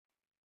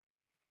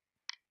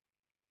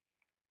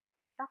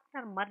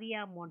Dr.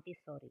 Maria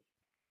Montessori.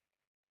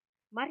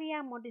 Maria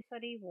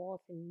Montessori was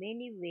in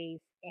many ways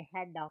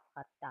ahead of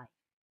her time.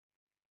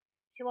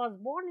 She was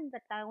born in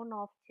the town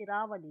of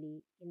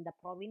Chiravalli in the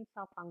province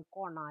of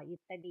Ancona,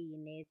 Italy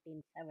in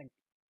 1870.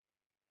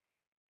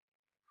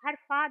 Her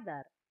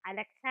father,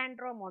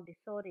 Alessandro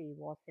Montessori,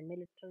 was a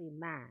military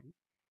man,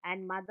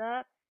 and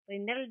mother,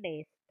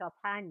 Rinalde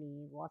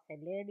Stoppani, was a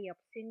lady of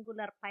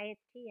singular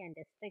piety and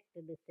a strict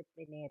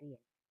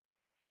disciplinarian.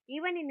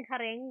 Even in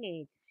her young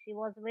age, she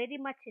was very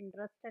much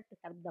interested to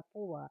help the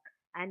poor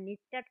and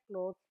knitted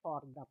clothes for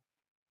them.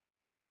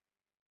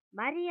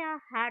 Maria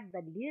had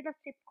the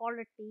leadership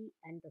quality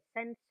and the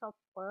sense of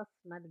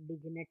personal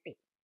dignity.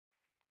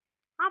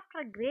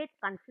 After great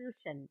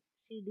confusion,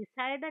 she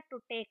decided to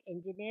take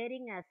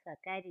engineering as a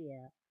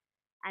career,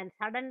 and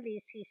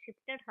suddenly she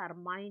shifted her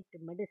mind to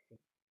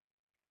medicine.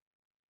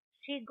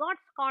 She got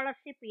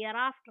scholarship year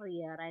after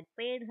year and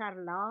paid her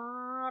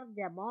large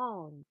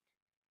amount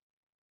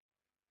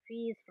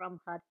fees from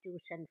her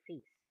tuition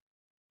fees.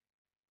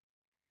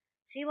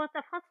 She was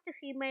the first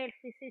female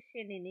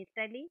physician in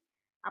Italy.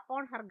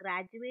 Upon her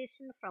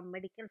graduation from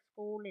medical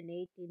school in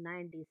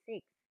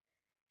 1896,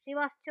 she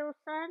was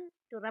chosen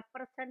to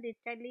represent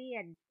Italy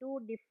at two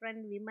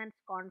different women's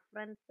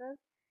conferences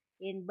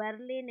in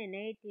Berlin in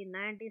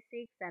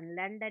 1896 and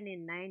London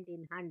in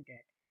 1900.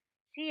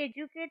 She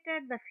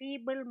educated the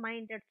feeble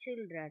minded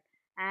children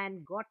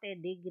and got a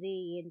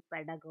degree in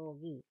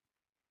pedagogy.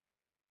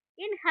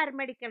 In her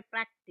medical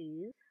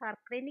practice, her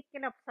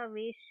clinical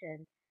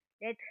observation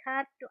led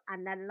her to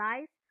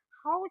analyze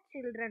how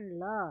children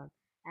learn,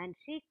 and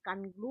she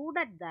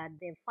concluded that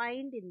they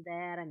find in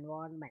their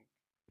environment.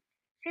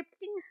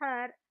 Shifting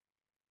her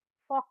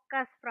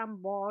focus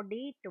from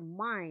body to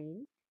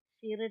mind,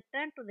 she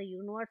returned to the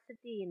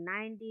university in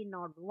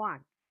 1901,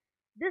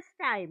 this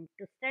time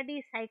to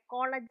study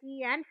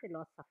psychology and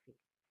philosophy.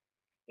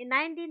 In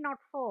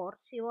 1904,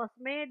 she was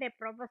made a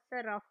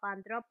professor of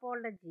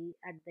anthropology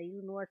at the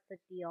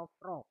University of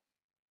Rome.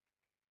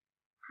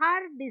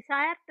 Her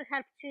desire to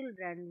help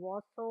children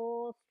was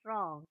so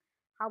strong,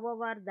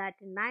 however, that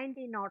in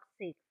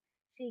 1906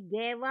 she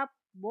gave up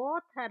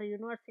both her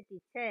university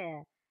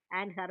chair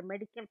and her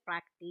medical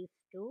practice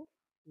to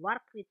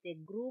work with a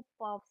group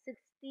of 60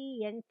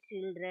 young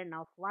children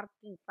of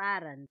working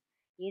parents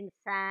in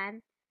San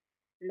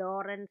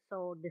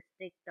Lorenzo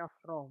district of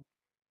Rome.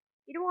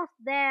 It was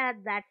there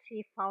that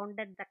she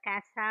founded the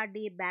Casa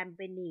di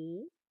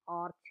Bambini,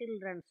 or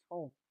Children's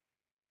Home.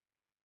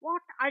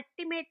 What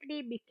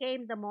ultimately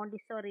became the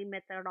Montessori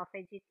method of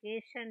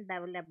education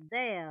developed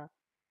there,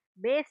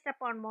 based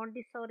upon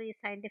Montessori's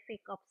scientific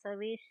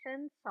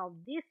observations of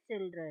these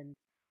children,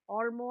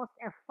 almost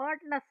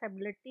effortless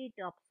ability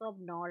to absorb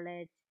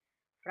knowledge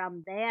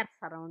from their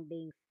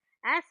surroundings,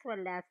 as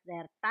well as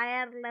their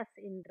tireless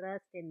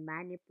interest in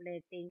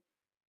manipulating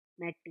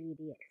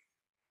materials.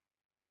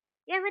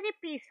 Every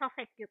piece of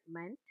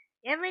equipment,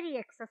 every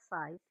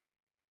exercise,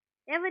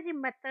 every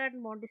method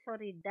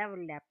Montessori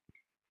developed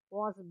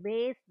was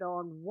based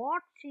on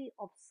what she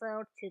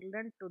observed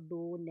children to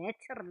do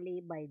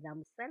naturally by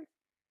themselves,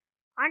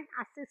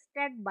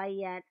 unassisted by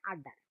an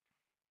adult.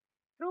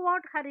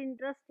 Throughout, her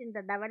interest in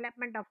the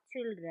development of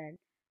children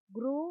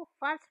grew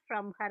first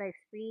from her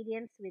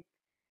experience with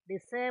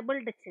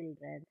disabled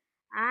children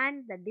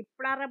and the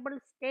deplorable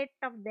state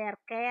of their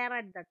care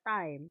at the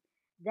time,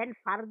 then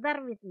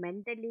further with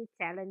mentally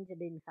challenged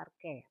in her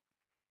care.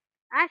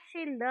 As she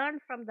learned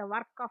from the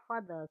work of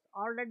others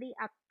already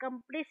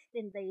accomplished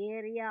in the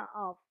area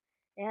of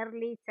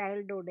early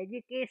childhood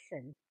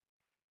education,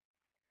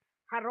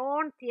 her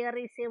own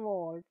theories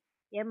evolved,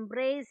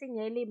 embracing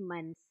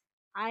elements,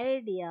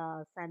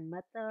 ideas, and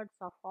methods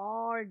of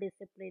all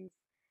disciplines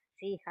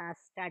she has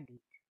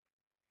studied.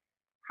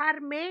 Her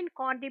main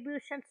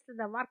contributions to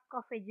the work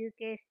of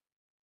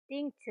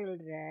educating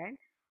children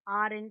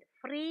are in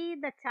free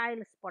the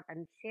child's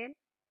potential,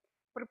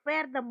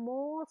 prepare the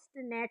most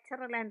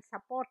natural and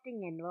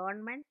supporting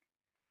environment,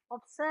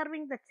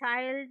 observing the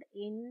child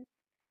in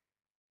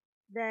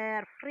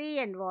their free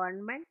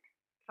environment,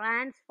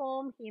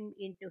 transform him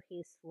into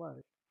his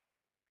world.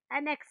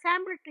 An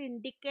example to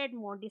indicate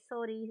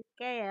Montessori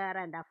care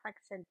and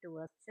affection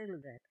towards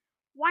children.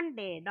 One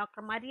day,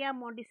 Dr. Maria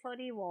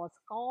Montessori was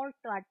called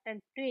to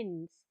attend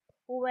twins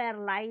who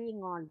were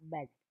lying on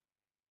bed.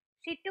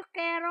 She took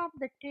care of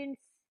the twins,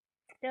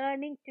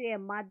 turning to a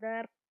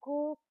mother,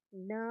 cook,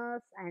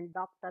 nurse, and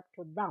doctor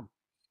to them,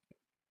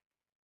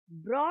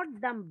 brought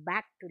them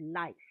back to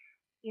life.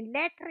 In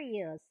later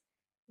years,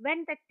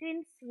 when the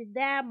twins with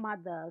their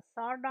mother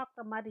saw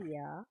Dr.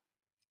 Maria,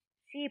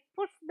 she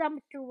pushed them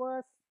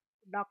towards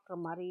Dr.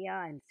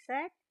 Maria and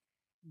said,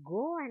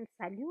 "Go and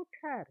salute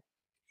her.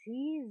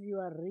 She is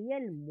your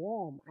real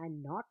mom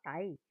and not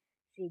I.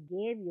 She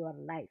gave your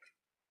life."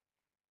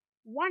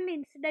 One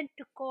incident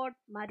to quote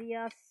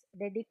Maria's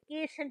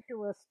dedication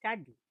to her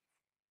study.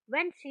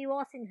 When she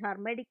was in her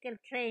medical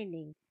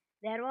training,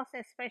 there was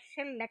a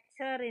special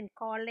lecture in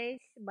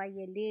college by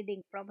a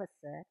leading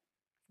professor.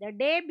 The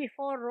day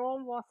before,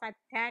 Rome was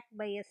attacked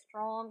by a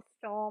strong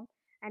storm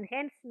and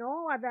hence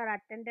no other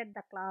attended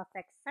the class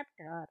except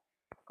her.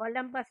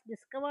 Columbus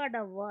discovered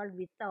a world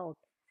without,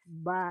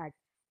 but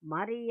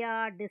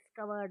Maria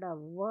discovered a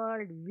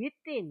world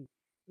within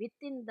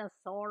the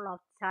soul of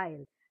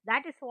child.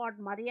 That is what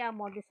Maria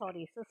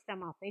Montessori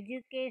system of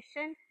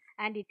education,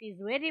 and it is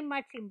very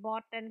much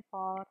important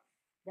for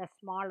the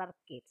smaller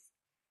kids.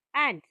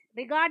 And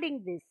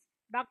regarding this,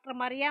 Dr.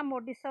 Maria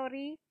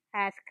Montessori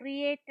has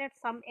created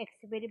some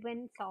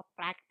experiments of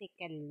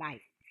practical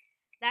life.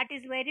 That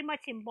is very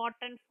much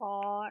important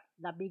for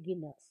the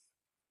beginners.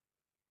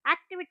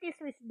 Activities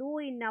which do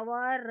in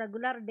our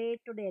regular day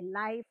to day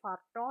life are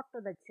taught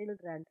to the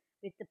children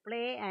with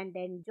play and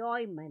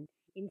enjoyment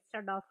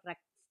instead of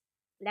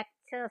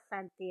lectures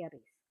and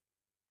theories.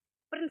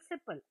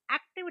 Principle: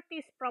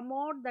 activities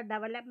promote the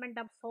development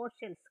of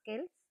social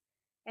skills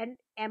and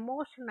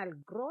emotional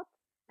growth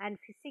and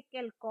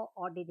physical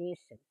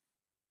coordination.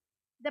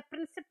 The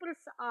principles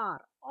are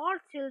all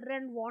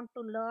children want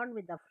to learn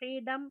with the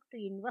freedom to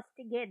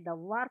investigate the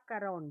work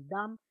around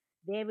them,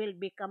 they will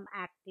become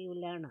active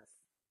learners.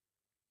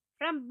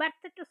 From birth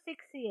to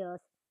 6 years,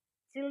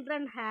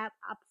 children have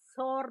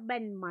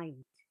absorbent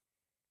mind.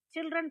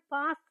 Children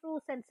pass through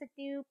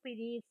sensitive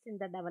periods in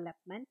the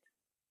development.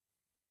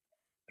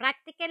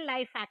 Practical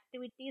life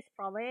activities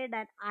provide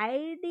an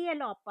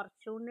ideal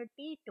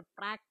opportunity to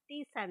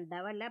practice and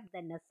develop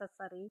the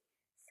necessary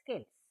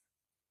skills.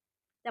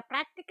 The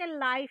practical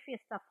life is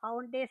the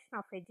foundation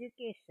of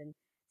education,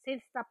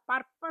 since the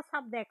purpose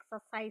of the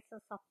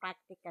exercises of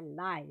practical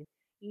life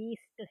is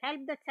to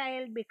help the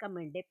child become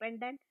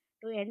independent,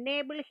 to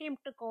enable him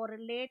to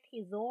correlate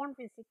his own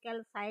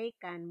physical, psych,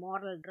 and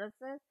moral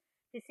dresses,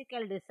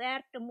 physical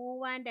desire to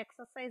move and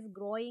exercise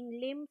growing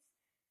limbs,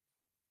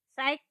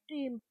 psych to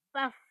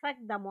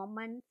imperfect the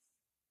moments,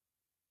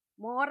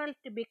 moral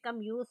to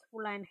become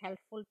useful and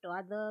helpful to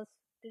others,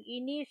 to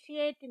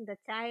initiate in the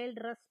child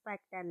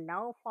respect and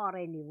love for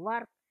any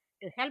work,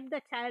 to help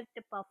the child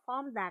to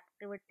perform the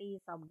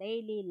activities of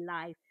daily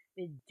life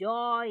with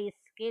joy,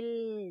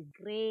 skill,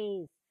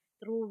 grace,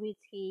 through which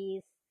he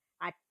is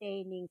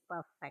attaining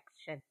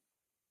perfection.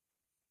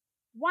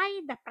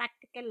 Why the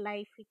practical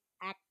life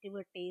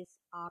activities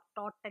are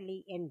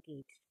totally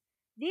engaged?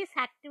 These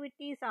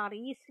activities are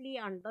easily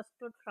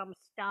understood from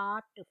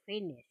start to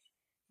finish.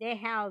 They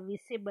have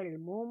visible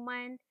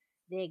movement,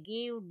 they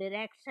give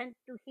direction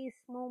to his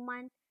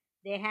movement,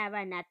 they have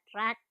an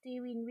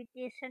attractive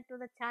invitation to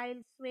the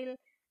child's will,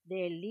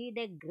 they lead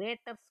a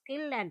greater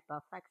skill and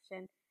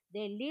perfection,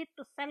 they lead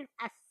to self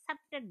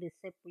accepted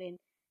discipline,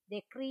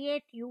 they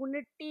create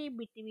unity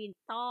between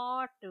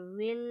thought,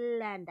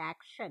 will, and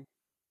action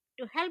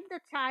to help the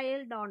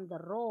child on the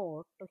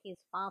road to his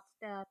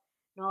faster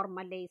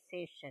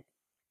normalization.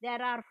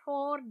 There are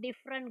four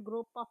different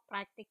group of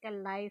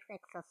practical life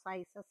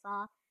exercises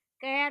are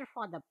care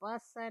for the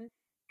person,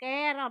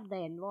 care of the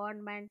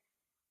environment,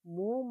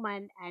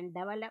 movement and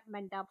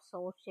development of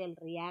social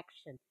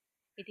reaction.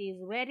 It is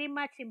very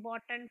much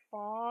important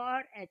for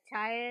a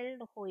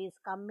child who is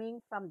coming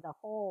from the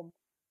home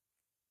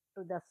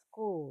to the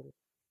school.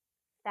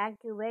 Thank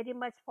you very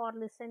much for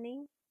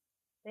listening.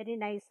 Very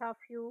nice of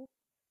you.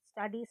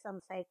 Study some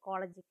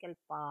psychological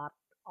part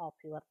of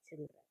your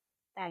children.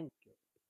 Thank you.